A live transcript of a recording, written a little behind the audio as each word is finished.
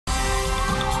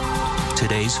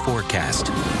Today's forecast.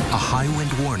 A high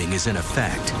wind warning is in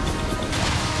effect.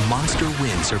 Monster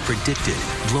winds are predicted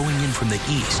blowing in from the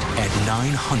east at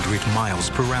 900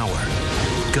 miles per hour.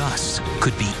 Gusts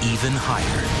could be even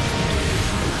higher.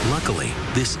 Luckily,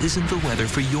 this isn't the weather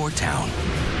for your town.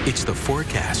 It's the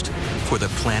forecast for the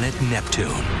planet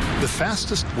Neptune. The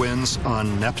fastest winds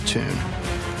on Neptune,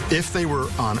 if they were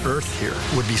on Earth here,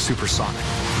 would be supersonic.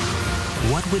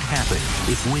 What would happen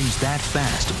if winds that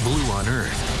fast blew on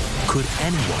Earth? Could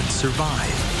anyone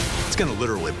survive? It's going to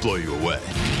literally blow you away.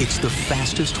 It's the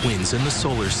fastest winds in the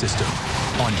solar system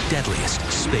on Deadliest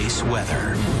Space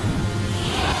Weather.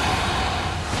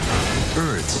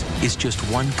 Earth's is just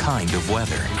one kind of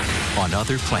weather. On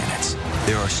other planets,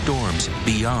 there are storms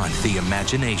beyond the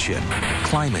imagination,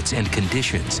 climates and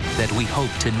conditions that we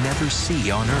hope to never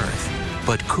see on Earth.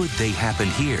 But could they happen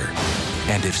here?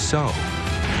 And if so,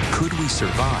 could we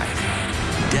survive?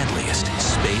 Deadliest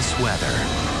Space Weather.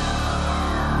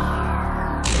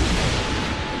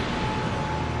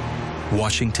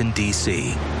 Washington,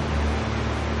 D.C.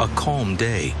 A calm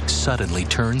day suddenly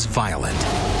turns violent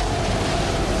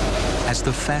as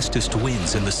the fastest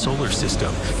winds in the solar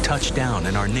system touch down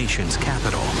in our nation's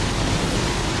capital.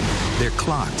 They're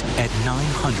clocked at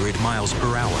 900 miles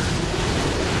per hour.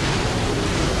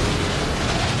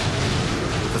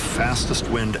 The fastest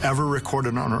wind ever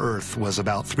recorded on Earth was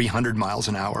about 300 miles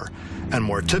an hour. And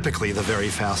more typically, the very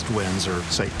fast winds are,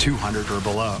 say, 200 or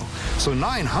below. So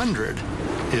 900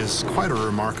 is quite a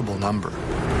remarkable number.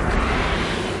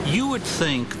 You would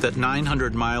think that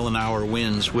 900-mile-an-hour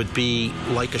winds would be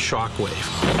like a shockwave.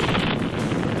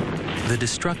 The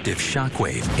destructive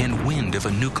shockwave and wind of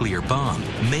a nuclear bomb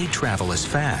may travel as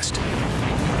fast.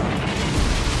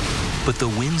 But the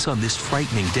winds on this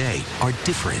frightening day are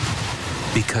different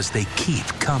because they keep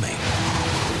coming.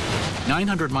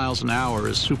 900 miles an hour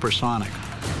is supersonic,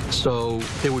 so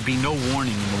there would be no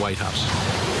warning in the White House.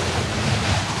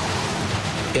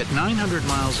 At 900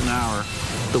 miles an hour,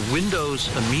 the windows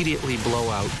immediately blow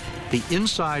out. The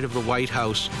inside of the White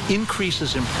House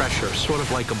increases in pressure, sort of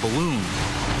like a balloon.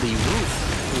 The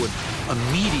roof would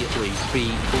immediately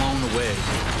be blown away,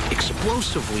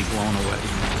 explosively blown away.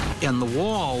 And the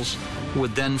walls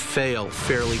would then fail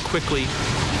fairly quickly.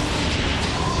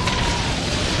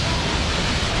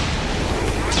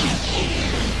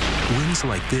 Winds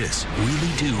like this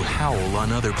really do howl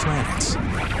on other planets.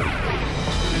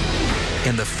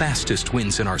 And the fastest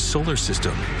winds in our solar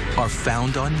system are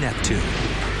found on Neptune,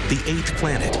 the 8th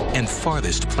planet and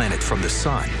farthest planet from the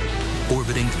Sun,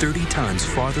 orbiting 30 times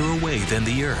farther away than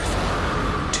the Earth,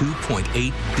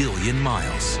 2.8 billion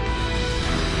miles.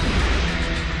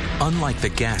 Unlike the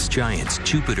gas giants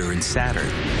Jupiter and Saturn,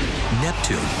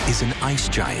 Neptune is an ice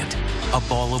giant, a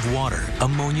ball of water,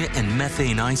 ammonia, and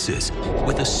methane ices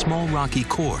with a small rocky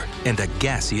core and a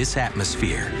gaseous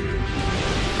atmosphere.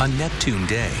 On Neptune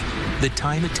Day, the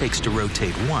time it takes to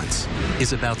rotate once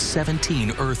is about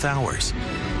 17 Earth hours,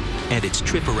 and its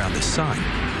trip around the Sun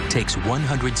takes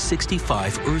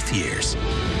 165 Earth years.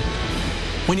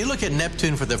 When you look at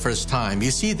Neptune for the first time,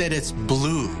 you see that it's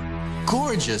blue,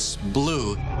 gorgeous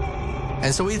blue.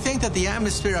 And so we think that the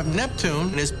atmosphere of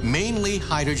Neptune is mainly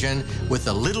hydrogen with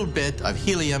a little bit of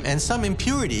helium and some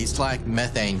impurities like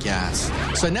methane gas.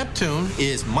 So Neptune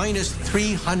is minus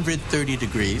 330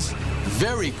 degrees,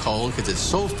 very cold because it's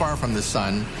so far from the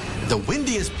Sun, the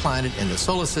windiest planet in the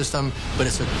solar system, but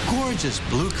it's a gorgeous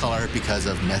blue color because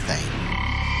of methane.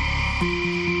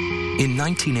 In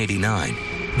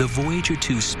 1989, the Voyager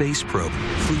 2 space probe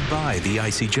flew by the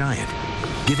icy giant,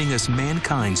 giving us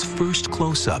mankind's first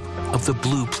close-up of the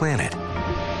blue planet.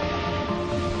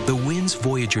 The winds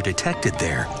Voyager detected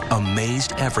there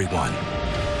amazed everyone.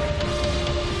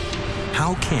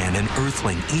 How can an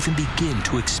Earthling even begin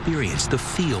to experience the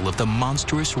feel of the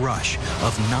monstrous rush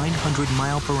of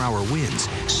 900-mile-per-hour winds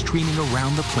streaming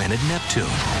around the planet Neptune?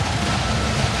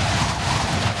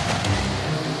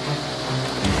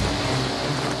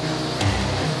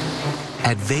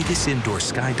 At Vegas Indoor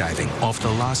Skydiving off the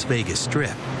Las Vegas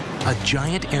Strip, a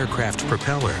giant aircraft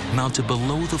propeller mounted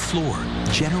below the floor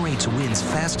generates winds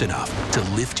fast enough to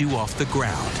lift you off the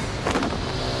ground.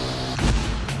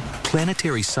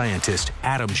 Planetary scientist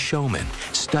Adam Showman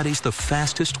studies the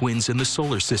fastest winds in the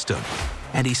solar system,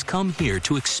 and he's come here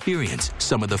to experience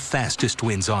some of the fastest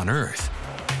winds on Earth.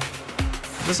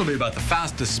 This will be about the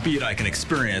fastest speed I can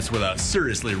experience without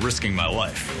seriously risking my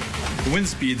life. The wind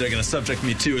speed they're going to subject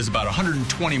me to is about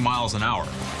 120 miles an hour.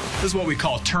 This is what we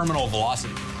call terminal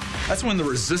velocity. That's when the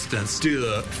resistance due to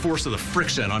the force of the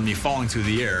friction on me falling through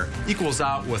the air equals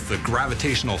out with the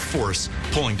gravitational force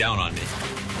pulling down on me.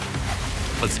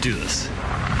 Let's do this.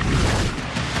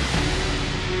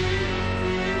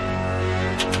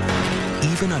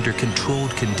 Even under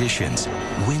controlled conditions,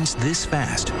 winds this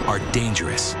fast are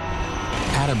dangerous.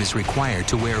 Adam is required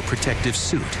to wear a protective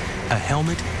suit, a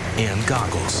helmet, and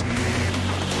goggles.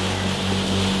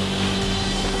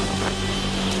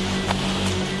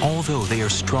 Although they are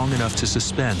strong enough to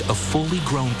suspend a fully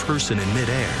grown person in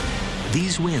midair,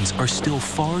 these winds are still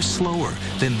far slower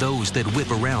than those that whip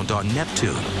around on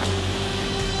Neptune.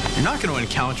 You're not going to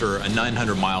encounter a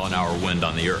 900-mile-an-hour wind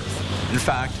on the Earth. In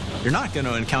fact, you're not going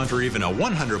to encounter even a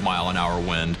 100-mile-an-hour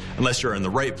wind unless you're in the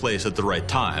right place at the right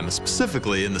time,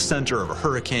 specifically in the center of a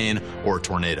hurricane or a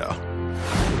tornado.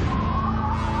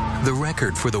 The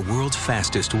record for the world's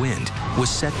fastest wind was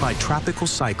set by tropical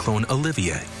cyclone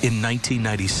Olivia in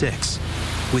 1996,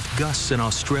 with gusts in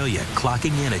Australia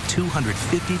clocking in at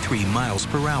 253 miles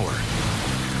per hour.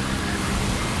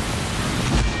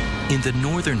 In the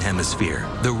northern hemisphere,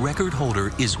 the record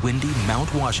holder is windy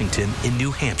Mount Washington in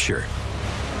New Hampshire,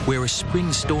 where a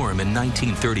spring storm in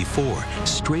 1934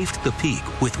 strafed the peak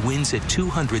with winds at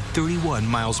 231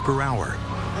 miles per hour.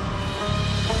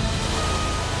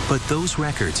 But those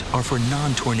records are for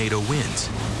non-tornado winds,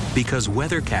 because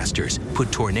weathercasters put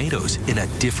tornadoes in a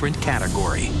different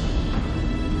category.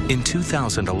 In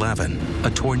 2011,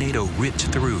 a tornado ripped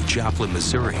through Joplin,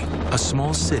 Missouri, a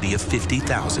small city of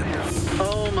 50,000.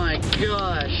 Oh my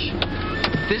gosh,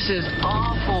 this is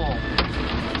awful.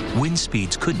 Wind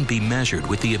speeds couldn't be measured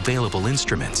with the available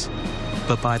instruments,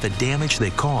 but by the damage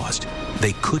they caused,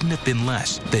 they couldn't have been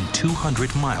less than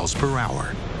 200 miles per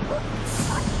hour.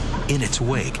 In its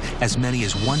wake, as many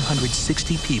as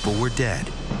 160 people were dead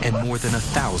and more than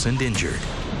 1,000 injured.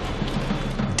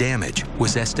 Damage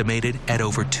was estimated at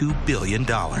over $2 billion.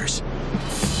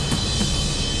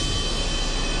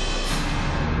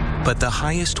 But the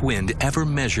highest wind ever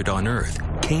measured on Earth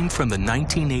came from the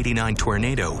 1989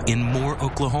 tornado in Moore,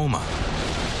 Oklahoma.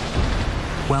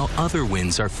 While other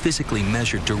winds are physically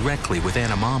measured directly with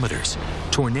anemometers,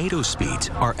 tornado speeds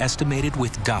are estimated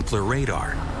with Doppler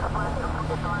radar.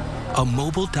 A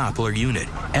mobile Doppler unit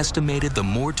estimated the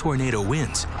Moore tornado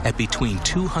winds at between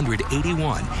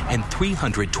 281 and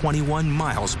 321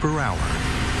 miles per hour.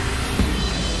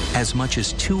 As much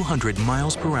as 200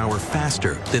 miles per hour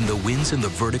faster than the winds in the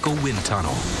vertical wind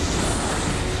tunnel.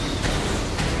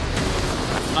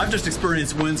 I've just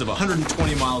experienced winds of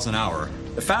 120 miles an hour.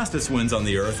 The fastest winds on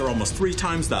the Earth are almost 3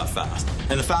 times that fast,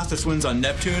 and the fastest winds on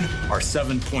Neptune are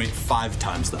 7.5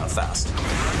 times that fast.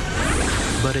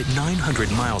 But at 900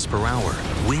 miles per hour,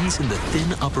 winds in the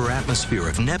thin upper atmosphere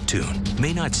of Neptune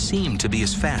may not seem to be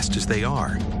as fast as they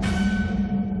are.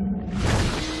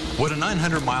 What a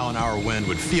 900-mile-an-hour wind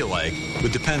would feel like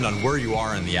would depend on where you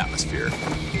are in the atmosphere.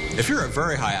 If you're at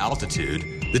very high altitude,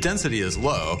 the density is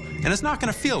low, and it's not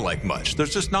going to feel like much.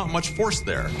 There's just not much force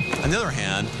there. On the other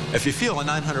hand, if you feel a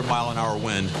 900-mile-an-hour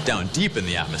wind down deep in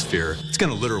the atmosphere, it's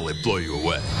going to literally blow you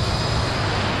away.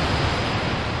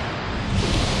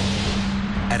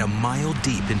 At a mile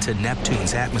deep into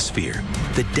Neptune's atmosphere,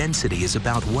 the density is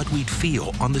about what we'd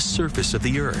feel on the surface of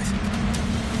the Earth.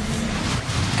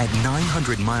 At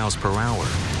 900 miles per hour,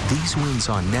 these winds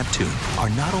on Neptune are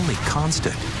not only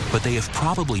constant, but they have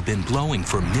probably been blowing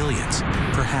for millions,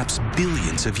 perhaps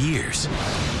billions of years.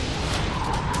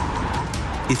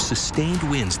 If sustained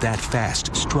winds that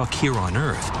fast struck here on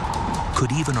Earth,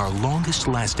 could even our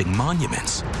longest-lasting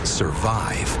monuments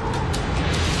survive?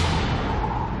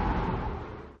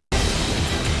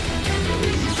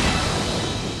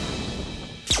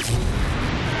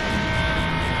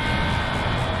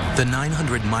 The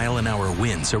 900-mile-an-hour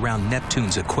winds around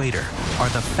Neptune's equator are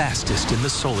the fastest in the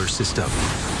solar system.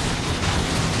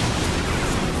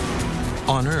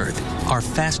 On Earth, our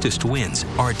fastest winds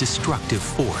are a destructive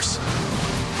force.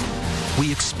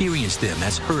 We experience them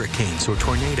as hurricanes or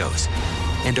tornadoes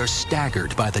and are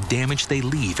staggered by the damage they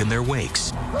leave in their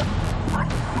wakes.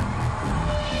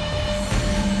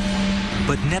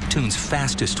 But Neptune's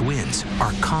fastest winds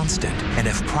are constant and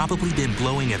have probably been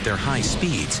blowing at their high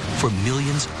speeds for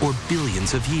millions or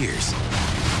billions of years.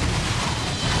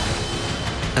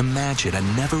 Imagine a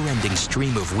never-ending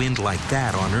stream of wind like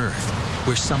that on Earth,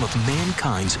 where some of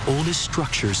mankind's oldest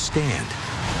structures stand.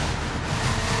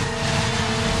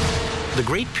 The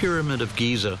Great Pyramid of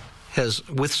Giza has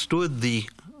withstood the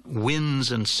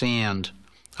winds and sand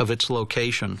of its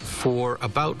location for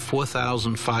about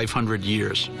 4,500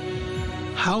 years.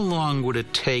 How long would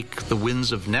it take the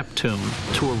winds of Neptune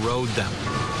to erode them?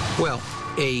 Well,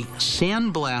 a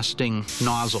sandblasting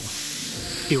nozzle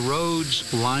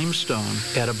erodes limestone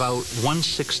at about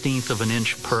 1/16 of an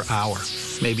inch per hour,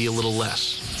 maybe a little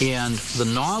less. And the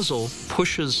nozzle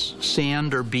pushes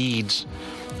sand or beads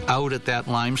out at that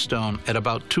limestone at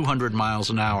about 200 miles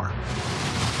an hour.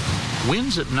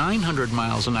 Winds at 900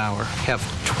 miles an hour have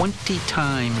 20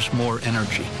 times more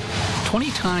energy. 20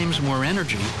 times more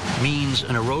energy means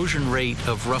an erosion rate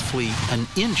of roughly an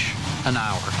inch an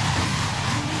hour.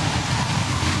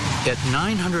 At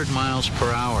 900 miles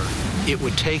per hour, it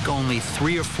would take only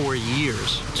 3 or 4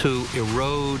 years to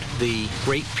erode the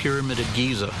Great Pyramid of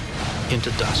Giza into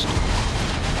dust.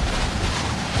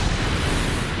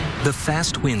 The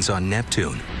fast winds on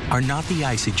Neptune are not the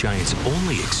icy giant's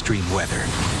only extreme weather.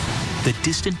 The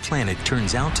distant planet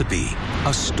turns out to be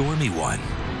a stormy one.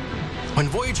 When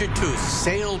Voyager 2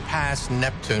 sailed past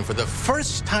Neptune for the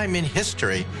first time in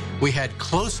history, we had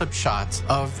close-up shots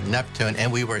of Neptune,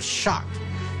 and we were shocked.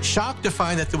 Shocked to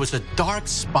find that there was a dark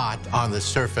spot on the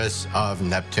surface of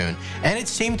Neptune. And it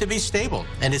seemed to be stable,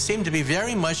 and it seemed to be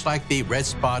very much like the red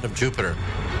spot of Jupiter.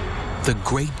 The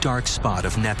Great Dark Spot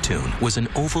of Neptune was an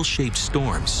oval-shaped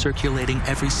storm circulating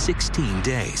every 16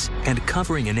 days and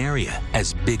covering an area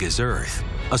as big as Earth.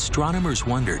 Astronomers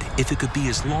wondered if it could be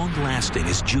as long-lasting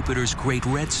as Jupiter's Great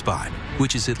Red Spot,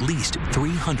 which is at least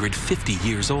 350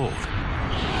 years old.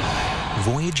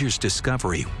 Voyager's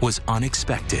discovery was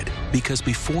unexpected because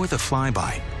before the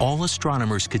flyby, all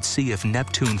astronomers could see of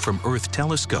Neptune from Earth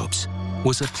telescopes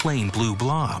was a plain blue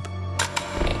blob.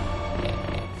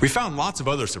 We found lots of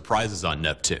other surprises on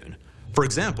Neptune. For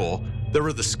example, there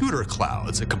were the scooter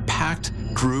clouds, a compact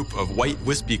group of white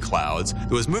wispy clouds that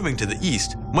was moving to the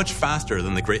east much faster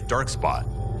than the Great Dark Spot.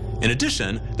 In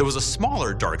addition, there was a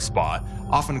smaller dark spot,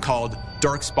 often called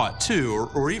Dark Spot 2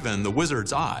 or even the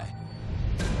Wizard's Eye.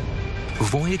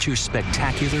 Voyager's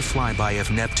spectacular flyby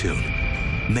of Neptune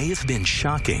may have been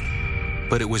shocking,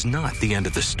 but it was not the end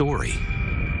of the story.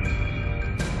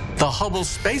 The Hubble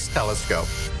Space Telescope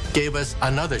gave us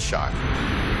another shock.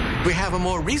 We have a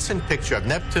more recent picture of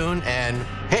Neptune, and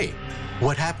hey,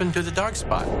 what happened to the dark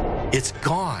spot? It's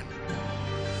gone.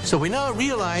 So we now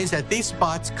realize that these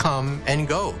spots come and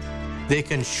go. They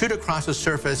can shoot across the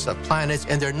surface of planets,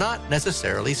 and they're not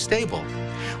necessarily stable.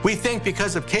 We think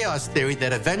because of chaos theory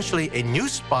that eventually a new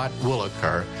spot will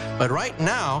occur, but right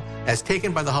now, as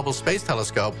taken by the Hubble Space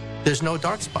Telescope, there's no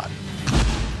dark spot.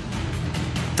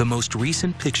 The most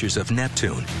recent pictures of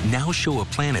Neptune now show a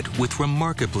planet with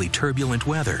remarkably turbulent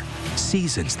weather,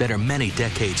 seasons that are many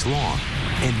decades long,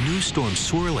 and new storms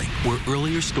swirling where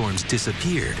earlier storms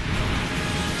disappeared.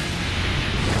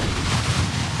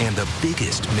 And the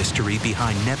biggest mystery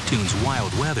behind Neptune's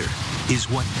wild weather is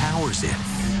what powers it.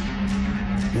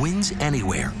 Winds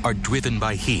anywhere are driven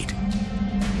by heat,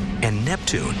 and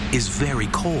Neptune is very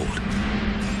cold.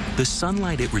 The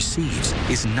sunlight it receives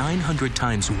is 900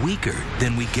 times weaker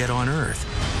than we get on Earth.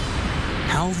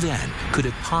 How then could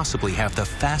it possibly have the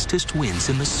fastest winds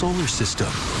in the solar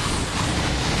system?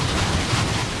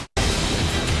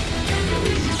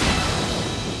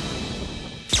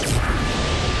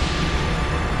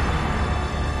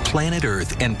 Planet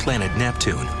Earth and planet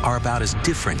Neptune are about as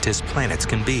different as planets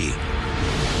can be.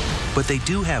 But they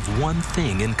do have one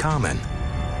thing in common.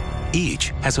 Each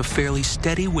has a fairly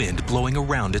steady wind blowing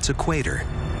around its equator.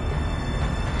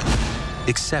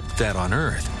 Except that on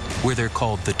Earth, where they're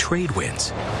called the trade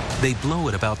winds, they blow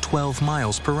at about 12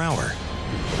 miles per hour.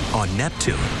 On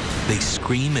Neptune, they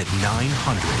scream at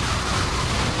 900.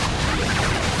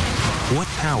 What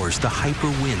powers the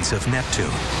hyperwinds of Neptune?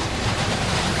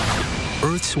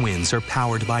 Earth's winds are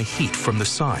powered by heat from the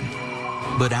sun,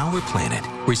 but our planet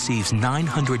receives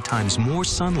 900 times more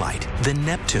sunlight than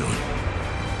Neptune.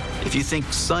 If you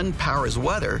think sun powers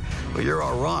weather, well, you're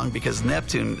all wrong, because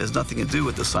Neptune has nothing to do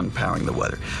with the sun powering the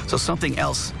weather. So something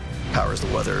else powers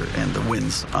the weather and the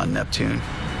winds on Neptune.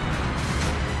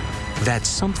 That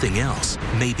something else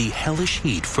may be hellish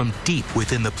heat from deep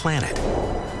within the planet.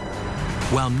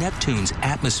 While Neptune's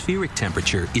atmospheric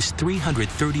temperature is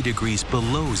 330 degrees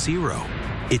below zero,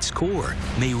 its core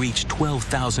may reach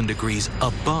 12,000 degrees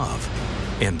above,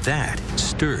 and that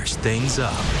stirs things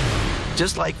up.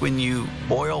 Just like when you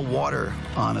boil water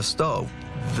on a stove,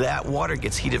 that water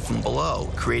gets heated from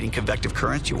below, creating convective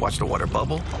currents. You watch the water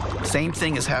bubble. Same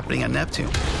thing is happening on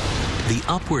Neptune. The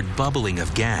upward bubbling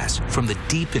of gas from the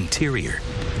deep interior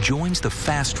joins the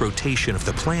fast rotation of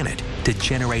the planet to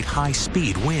generate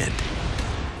high-speed wind.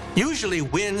 Usually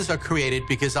winds are created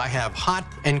because I have hot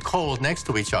and cold next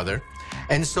to each other.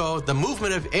 And so the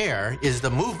movement of air is the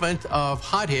movement of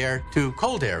hot air to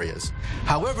cold areas.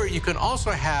 However, you can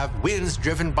also have winds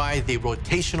driven by the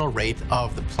rotational rate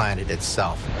of the planet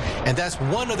itself. And that's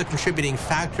one of the contributing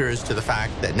factors to the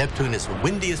fact that Neptune is the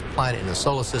windiest planet in the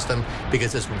solar system,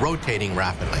 because it's rotating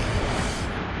rapidly.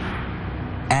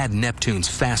 Add Neptune's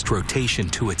fast rotation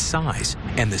to its size,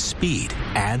 and the speed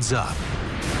adds up.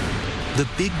 The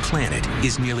big planet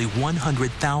is nearly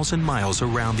 100,000 miles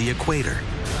around the equator,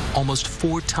 almost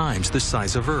 4 times the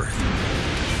size of Earth.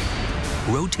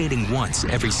 Rotating once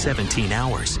every 17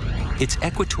 hours, its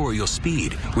equatorial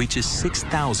speed reaches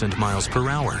 6,000 miles per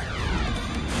hour.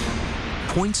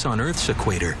 Points on Earth's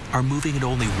equator are moving at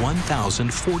only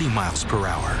 1,040 miles per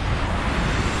hour.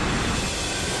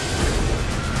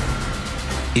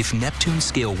 If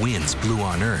Neptune-scale winds blew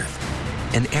on Earth,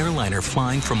 an airliner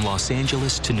flying from Los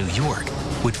Angeles to New York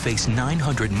would face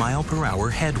 900-mile-per-hour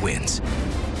headwinds.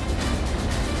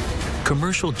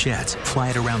 Commercial jets fly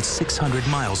at around 600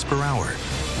 miles per hour.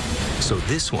 So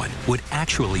this one would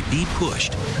actually be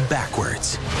pushed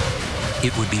backwards.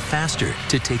 It would be faster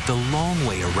to take the long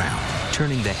way around,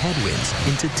 turning the headwinds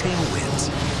into tailwinds,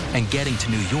 and getting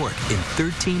to New York in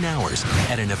 13 hours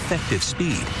at an effective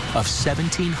speed of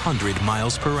 1,700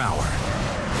 miles per hour.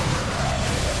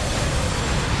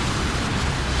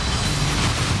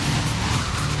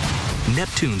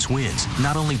 Neptune's winds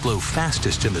not only blow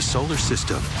fastest in the solar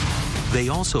system, they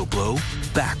also blow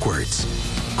backwards,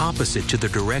 opposite to the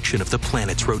direction of the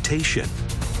planet's rotation.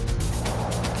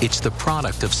 It's the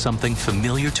product of something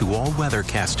familiar to all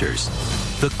weathercasters,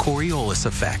 the Coriolis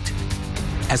effect.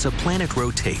 As a planet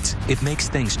rotates, it makes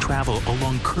things travel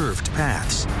along curved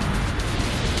paths.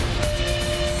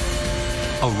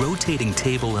 A rotating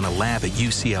table in a lab at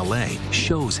UCLA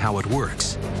shows how it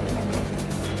works.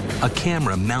 A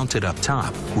camera mounted up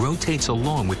top rotates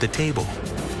along with the table.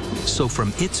 So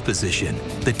from its position,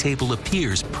 the table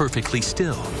appears perfectly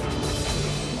still.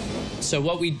 So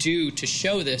what we do to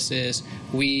show this is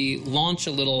we launch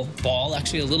a little ball,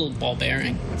 actually a little ball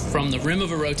bearing, from the rim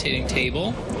of a rotating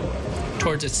table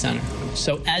towards its center.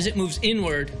 So as it moves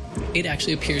inward, it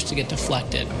actually appears to get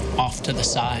deflected off to the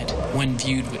side when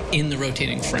viewed in the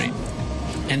rotating frame.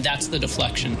 And that's the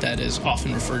deflection that is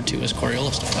often referred to as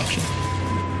Coriolis deflection.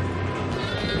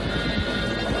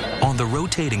 On the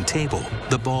rotating table,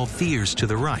 the ball veers to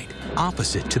the right,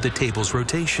 opposite to the table's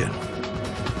rotation.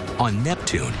 On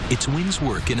Neptune, its winds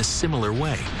work in a similar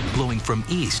way, blowing from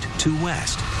east to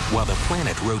west, while the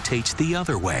planet rotates the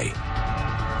other way.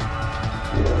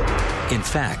 In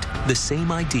fact, the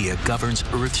same idea governs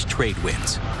Earth's trade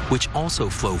winds, which also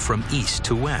flow from east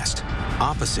to west,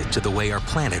 opposite to the way our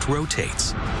planet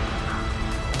rotates.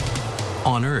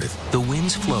 On Earth, the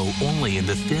winds flow only in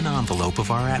the thin envelope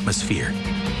of our atmosphere.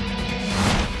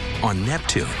 On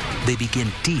Neptune, they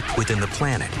begin deep within the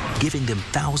planet, giving them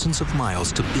thousands of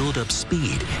miles to build up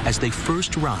speed as they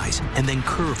first rise and then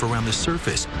curve around the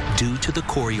surface due to the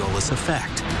Coriolis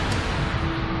effect.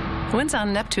 Winds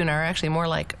on Neptune are actually more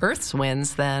like Earth's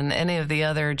winds than any of the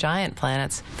other giant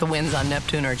planets. The winds on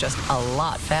Neptune are just a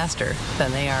lot faster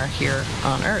than they are here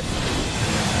on Earth.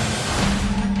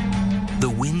 The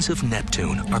winds of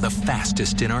Neptune are the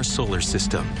fastest in our solar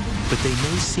system, but they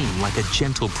may seem like a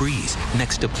gentle breeze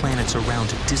next to planets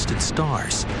around distant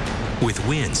stars, with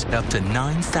winds up to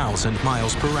 9,000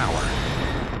 miles per hour.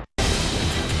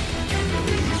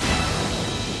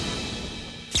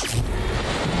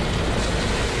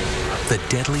 The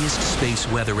deadliest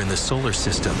space weather in the solar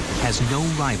system has no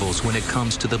rivals when it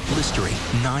comes to the blistering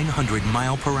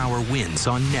 900-mile-per-hour winds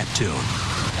on Neptune.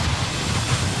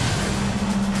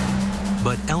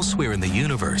 But elsewhere in the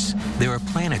universe, there are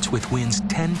planets with winds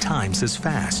 10 times as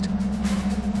fast.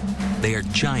 They are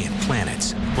giant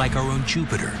planets, like our own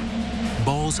Jupiter,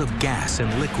 balls of gas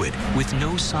and liquid with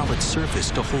no solid surface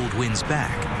to hold winds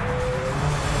back.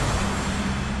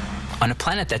 On a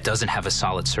planet that doesn't have a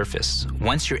solid surface,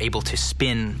 once you're able to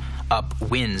spin up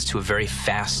winds to a very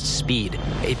fast speed,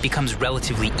 it becomes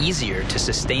relatively easier to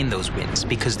sustain those winds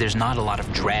because there's not a lot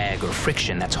of drag or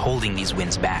friction that's holding these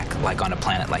winds back, like on a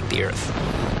planet like the Earth.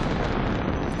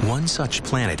 One such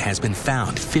planet has been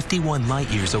found 51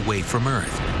 light-years away from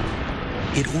Earth.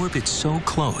 It orbits so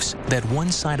close that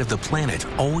one side of the planet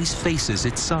always faces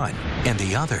its sun and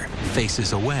the other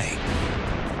faces away.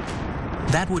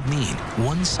 That would mean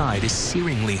one side is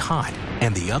searingly hot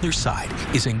and the other side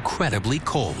is incredibly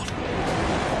cold.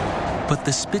 But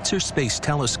the Spitzer Space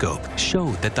Telescope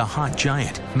showed that the hot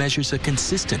giant measures a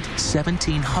consistent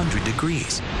 1,700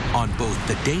 degrees on both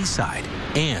the day side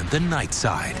and the night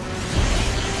side.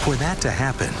 For that to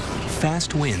happen,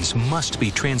 fast winds must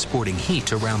be transporting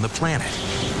heat around the planet.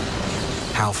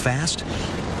 How fast?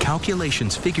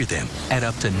 Calculations figure them at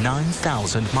up to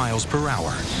 9,000 miles per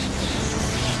hour.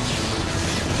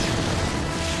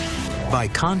 By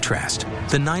contrast,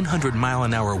 the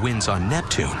 900-mile-an-hour winds on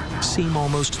Neptune seem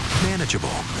almost manageable,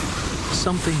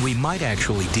 something we might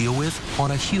actually deal with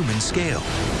on a human scale.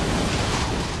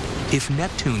 If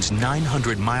Neptune's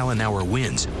 900-mile-an-hour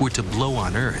winds were to blow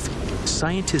on Earth,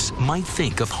 scientists might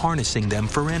think of harnessing them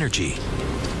for energy.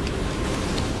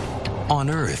 On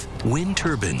Earth, wind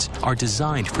turbines are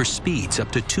designed for speeds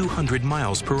up to 200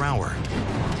 miles per hour.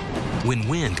 When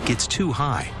wind gets too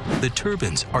high, the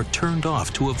turbines are turned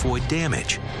off to avoid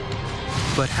damage.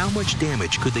 But how much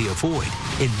damage could they avoid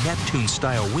in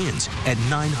Neptune-style winds at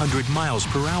 900 miles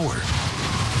per hour?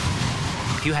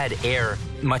 If you had air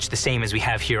much the same as we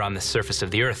have here on the surface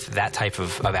of the Earth, that type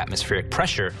of atmospheric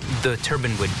pressure, the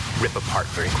turbine would rip apart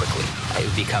very quickly. It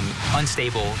would become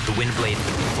unstable, the wind blade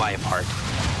would fly apart.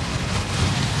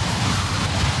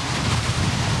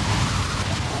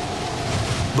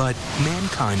 But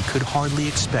mankind could hardly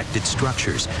expect its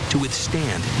structures to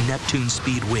withstand Neptune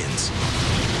speed winds.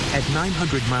 At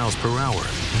 900 miles per hour,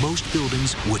 most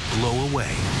buildings would blow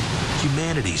away.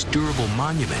 Humanity's durable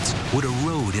monuments would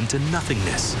erode into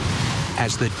nothingness,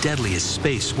 as the deadliest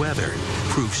space weather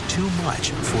proves too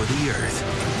much for the Earth.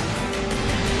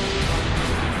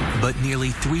 But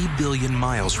nearly 3 billion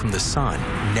miles from the sun,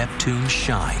 Neptune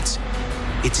shines.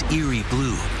 Its eerie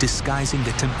blue disguising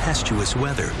the tempestuous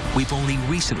weather we've only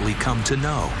recently come to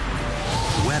know.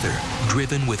 Weather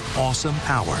driven with awesome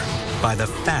power by the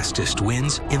fastest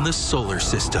winds in the solar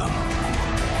system.